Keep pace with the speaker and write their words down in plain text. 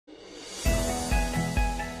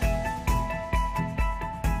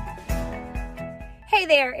Hey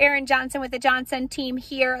there, Erin Johnson with the Johnson team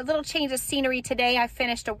here. A little change of scenery today. I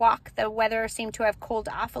finished a walk. The weather seemed to have cooled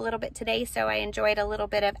off a little bit today, so I enjoyed a little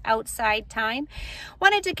bit of outside time.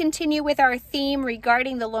 Wanted to continue with our theme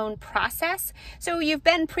regarding the loan process. So you've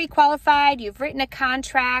been pre-qualified, you've written a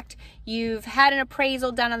contract, you've had an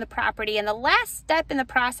appraisal done on the property, and the last step in the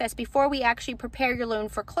process before we actually prepare your loan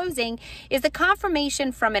for closing is the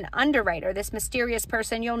confirmation from an underwriter, this mysterious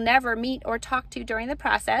person you'll never meet or talk to during the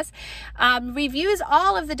process. Reviews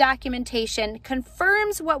all of the documentation,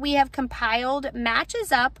 confirms what we have compiled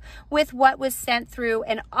matches up with what was sent through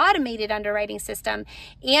an automated underwriting system,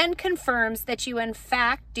 and confirms that you in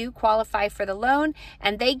fact do qualify for the loan,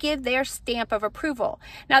 and they give their stamp of approval.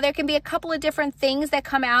 Now, there can be a couple of different things that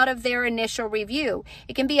come out of their initial review.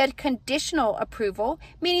 It can be a conditional approval,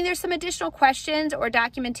 meaning there's some additional questions or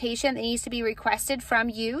documentation that needs to be requested from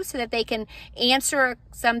you so that they can answer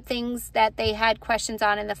some things that they had questions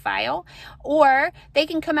on in the file, or they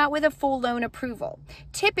can come out with a full loan approval.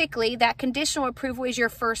 Typically, that conditional approval is your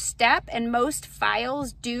first step, and most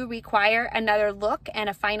files do require another look and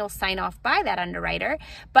a final sign-off by that underwriter.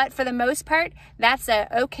 But for the most part, that's a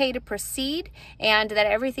okay to proceed and that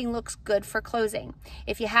everything looks good for closing.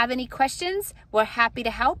 If you have any questions, we're happy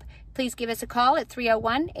to help. Please give us a call at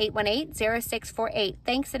 301-818-0648.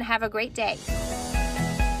 Thanks and have a great day.